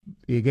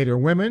The Gator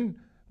women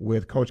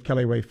with Coach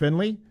Kelly Rae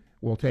Finley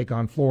will take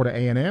on Florida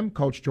A&M.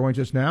 Coach joins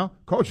us now.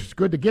 Coach, it's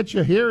good to get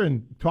you here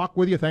and talk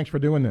with you. Thanks for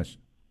doing this.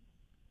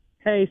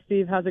 Hey,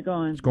 Steve. How's it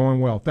going? It's going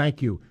well.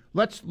 Thank you.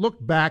 Let's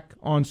look back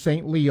on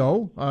St.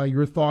 Leo.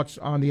 Your thoughts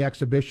on the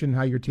exhibition,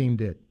 how your team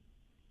did.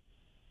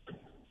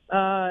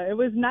 It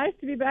was nice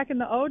to be back in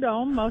the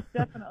O-Dome, most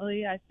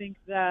definitely. I think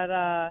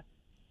that,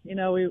 we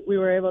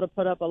were able to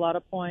put up a lot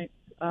of points.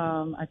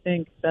 I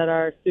think that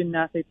our student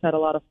athletes had a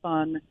lot of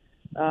fun.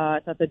 I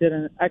thought they did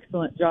an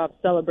excellent job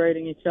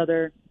celebrating each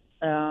other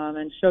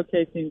and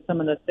showcasing some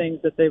of the things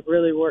that they've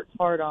really worked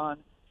hard on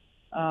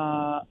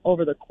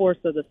over the course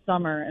of the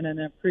summer and in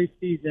their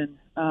preseason.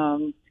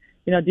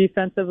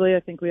 Defensively, I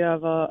think we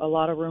have a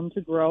lot of room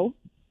to grow,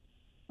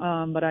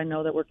 but I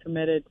know that we're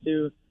committed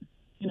to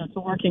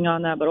working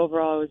on that. But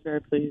overall, I was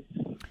very pleased.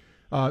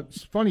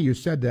 It's funny you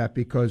said that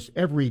because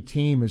every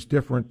team is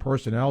different.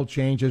 Personnel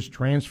changes,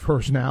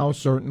 transfers now,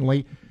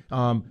 certainly.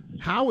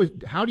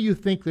 How do you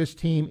think this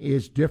team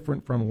is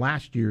different from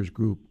last year's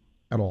group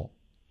at all?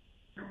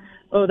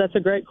 Oh, that's a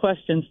great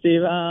question,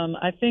 Steve.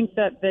 I think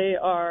that they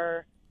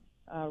are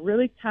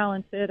really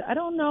talented. I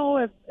don't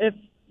know if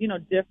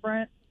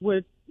different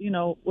would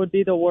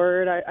be the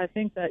word. I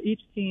think that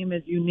each team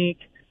is unique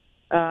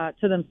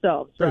to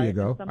themselves. There right? you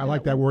go. I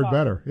like that word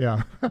better.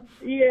 Yeah.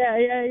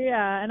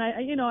 Yeah. And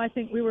I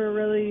think we were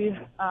really,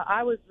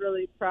 I was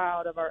really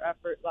proud of our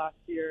effort last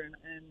year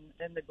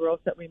and the growth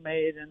that we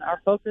made. And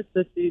our focus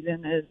this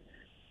season is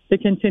to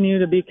continue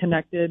to be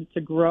connected, to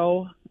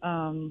grow,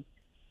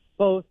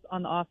 both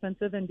on the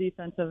offensive and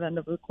defensive end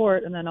of the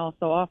court, and then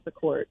also off the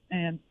court.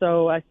 And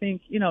so I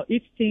think,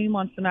 each team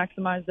wants to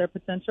maximize their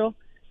potential,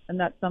 and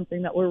that's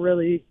something that we're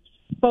really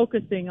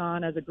focusing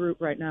on as a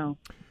group right now.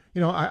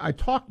 I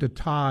talked to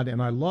Todd,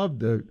 and I loved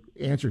the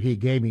answer he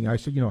gave me. I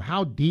said,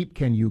 how deep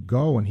can you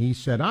go? And he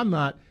said, I'm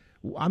not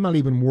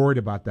even worried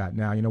about that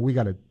now. We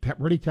got a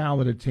pretty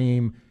talented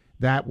team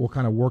that will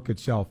kind of work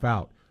itself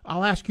out.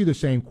 I'll ask you the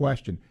same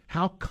question.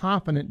 How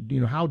confident,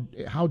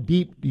 how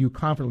deep do you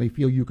confidently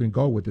feel you can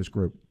go with this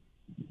group?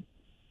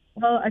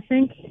 Well, I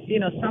think,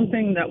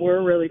 something that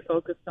we're really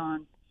focused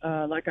on,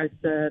 like I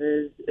said,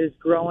 is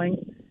growing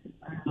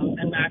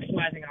and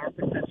maximizing our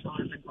potential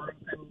as a group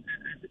and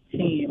as a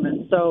team.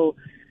 And so,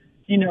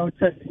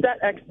 to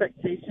set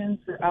expectations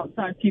for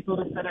outside people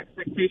to set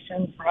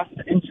expectations, for us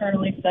to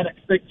internally set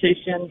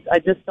expectations, I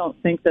just don't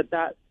think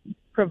that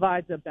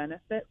provides a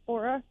benefit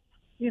for us,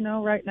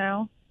 right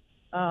now.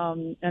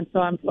 And so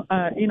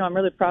I'm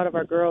really proud of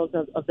our girls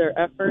of their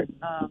effort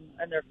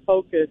and their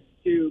focus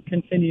to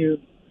continue,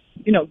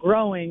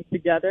 growing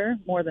together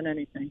more than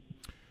anything.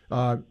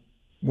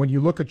 When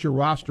you look at your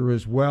roster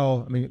as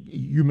well, I mean,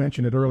 you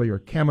mentioned it earlier,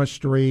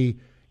 chemistry,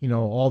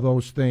 all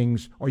those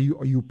things. Are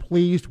you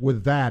pleased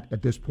with that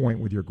at this point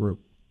with your group?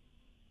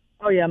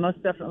 Oh yeah,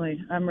 most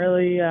definitely. I'm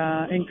really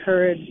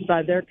encouraged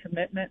by their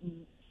commitment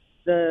and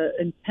the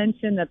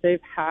intention that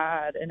they've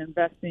had in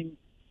investing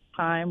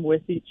time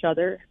with each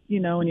other,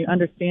 when you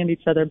understand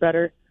each other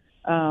better.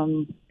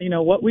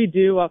 What we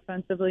do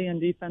offensively and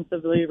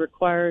defensively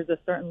requires a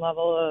certain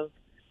level of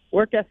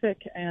work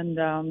ethic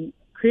and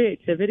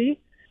creativity,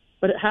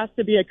 but it has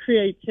to be a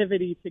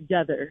creativity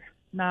together,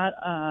 not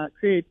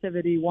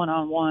creativity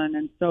one-on-one.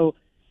 And so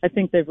I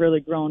think they've really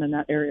grown in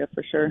that area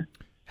for sure.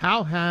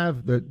 How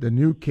have the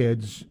new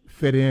kids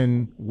fit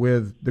in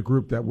with the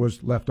group that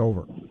was left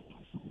over?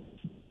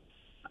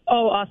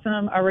 Oh,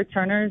 awesome. Our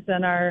returners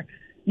and our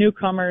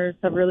newcomers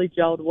have really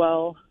gelled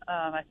well.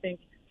 I think,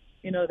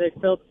 they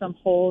filled some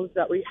holes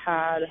that we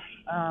had.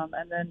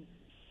 And then,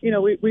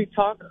 we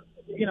talk,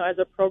 as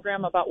a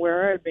program about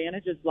where our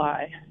advantages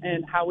lie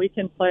and how we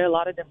can play a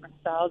lot of different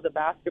styles of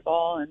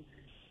basketball. And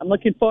I'm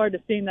looking forward to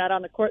seeing that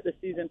on the court this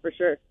season for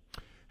sure.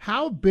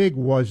 How big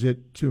was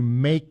it to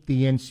make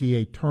the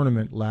NCAA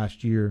tournament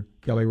last year,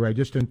 Kelly Rae,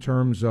 just in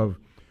terms of,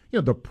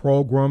 the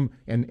program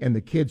and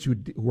the kids who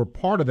were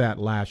part of that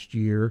last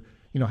year?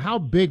 How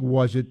big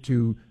was it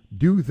to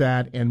do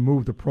that and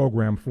move the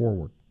program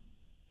forward?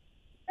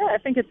 Yeah, I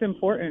think it's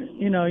important.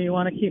 You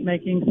want to keep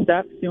making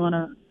steps. You want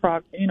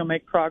to,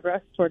 make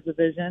progress towards the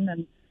vision.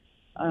 And,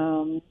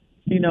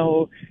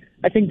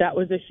 I think that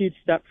was a huge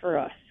step for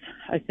us.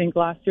 I think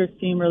last year's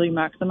team really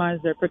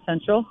maximized their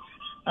potential.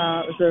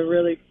 It was a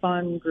really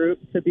fun group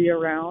to be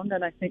around.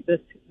 And I think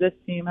this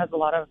team has a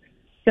lot of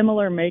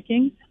similar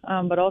makings,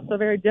 but also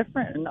very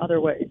different in other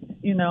ways,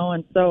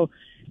 and so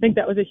I think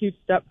that was a huge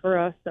step for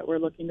us that we're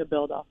looking to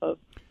build off of.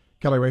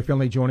 Kelly Rae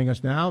Finley joining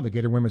us now, the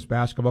Gator women's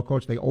basketball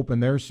coach. They open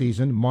their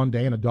season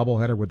Monday in a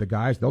doubleheader with the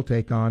guys. They'll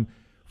take on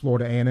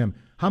Florida A&M.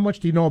 How much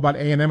do you know about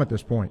A&M at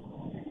this point?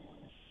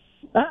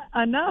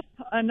 Enough.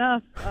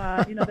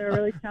 They're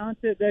really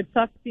talented. They're a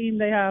tough team.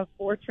 They have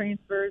 4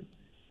 transfers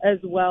as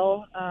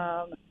well.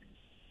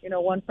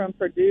 One from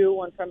Purdue,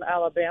 one from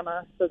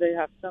Alabama. So they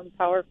have some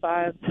Power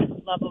 5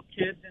 level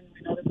kids, and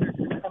we know that they're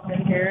going to come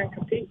in here and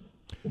compete.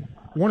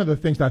 One of the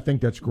things I think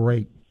that's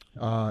great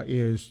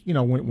is,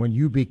 when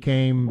you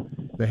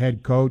became the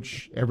head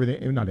coach,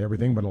 everything, not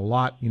everything, but a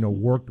lot,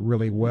 worked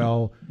really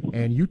well.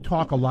 And you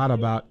talk a lot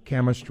about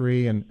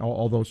chemistry and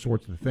all those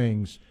sorts of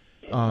things.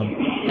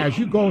 As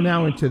you go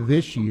now into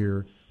this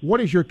year, what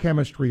is your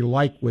chemistry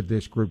like with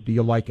this group? Do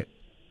you like it?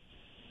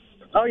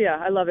 Oh, yeah,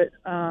 I love it.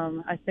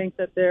 I think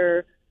that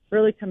they're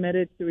really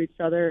committed to each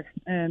other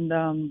and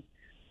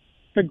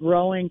to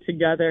growing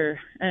together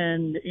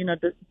and,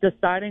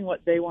 deciding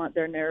what they want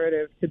their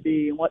narrative to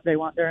be and what they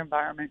want their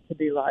environment to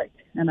be like.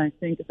 And I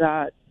think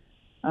that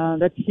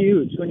that's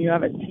huge when you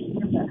have a team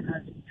that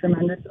has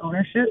tremendous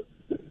ownership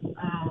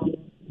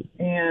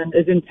and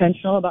is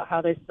intentional about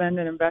how they spend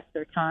and invest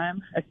their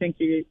time. I think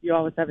you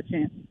always have a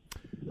chance.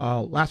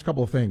 Last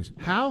couple of things.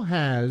 How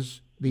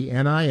has the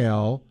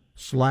NIL /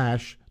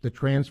 the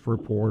transfer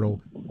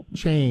portal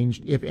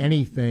changed, if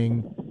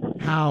anything,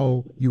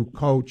 how you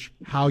coach,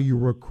 how you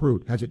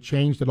recruit? Has it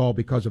changed at all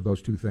because of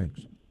those two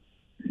things?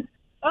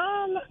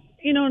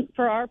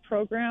 For our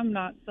program,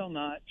 not so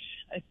much.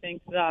 I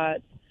think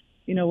that,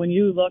 when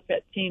you look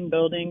at team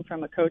building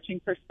from a coaching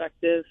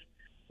perspective,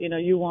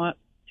 you want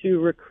to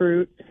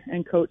recruit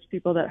and coach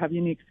people that have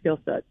unique skill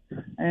sets.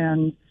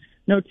 And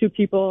no two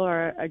people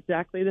are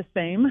exactly the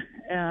same,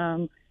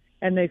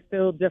 and they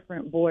fill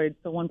different voids.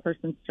 So one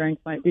person's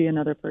strength might be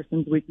another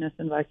person's weakness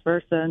and vice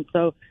versa. And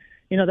so,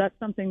 that's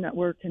something that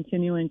we're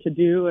continuing to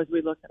do as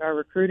we look at our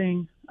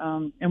recruiting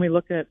and we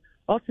look at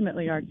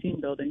ultimately our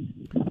team building.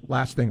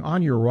 Last thing,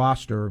 on your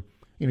roster,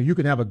 you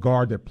can have a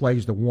guard that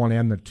plays the 1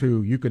 and the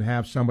 2. You can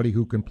have somebody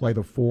who can play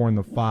the 4 and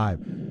the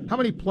 5. How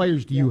many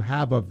players do you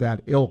have of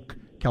that ilk,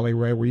 Kelly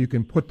Rae, where you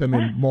can put them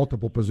in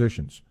multiple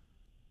positions?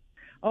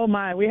 Oh,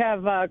 my. We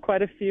have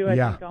quite a few. I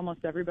Yeah. think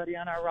almost everybody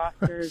on our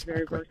roster is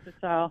Exactly. very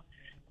versatile.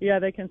 Yeah,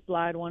 they can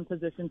slide one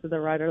position to the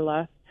right or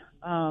left.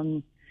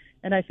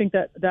 And I think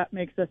that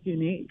makes us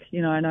unique.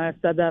 I know I've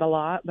said that a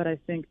lot, but I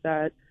think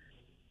that,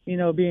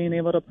 being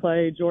able to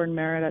play Jordan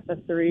Merritt at the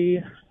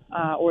 3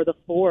 or the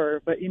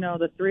 4, but,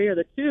 the 3 or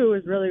the 2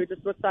 is really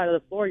just what side of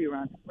the floor you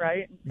run,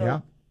 right? And so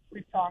Yeah.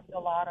 we've talked a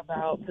lot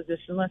about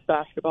positionless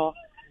basketball,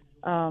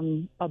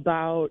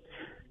 about,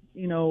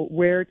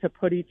 where to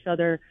put each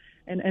other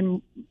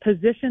and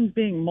positions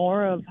being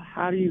more of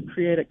how do you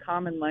create a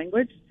common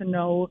language to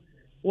know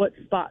what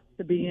spots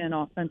to be in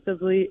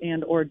offensively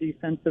and or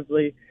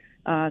defensively.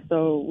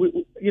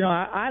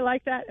 I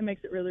like that. It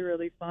makes it really,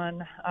 really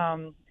fun.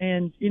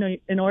 And,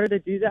 in order to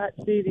do that,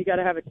 Steve, you got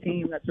to have a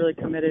team that's really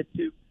committed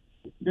to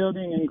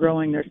building and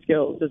growing their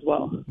skills as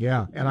well.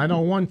 Yeah, and I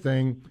know one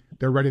thing,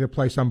 they're ready to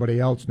play somebody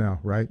else now,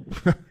 right?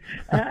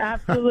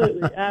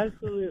 Absolutely,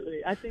 absolutely.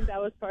 I think that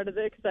was part of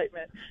the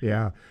excitement.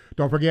 Yeah.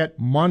 Don't forget,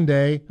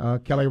 Monday,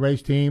 Kelly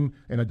Rae's team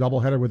in a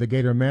doubleheader with the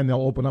Gator men.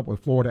 They'll open up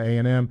with Florida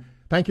A&M.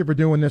 Thank you for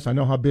doing this. I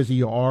know how busy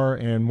you are,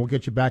 and we'll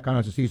get you back on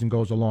as the season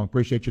goes along.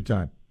 Appreciate your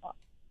time.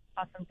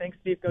 Awesome. Thanks,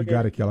 Steve. Go You Gators.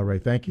 got it, Kelly Rae.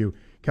 Thank you.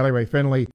 Kelly Rae Finley.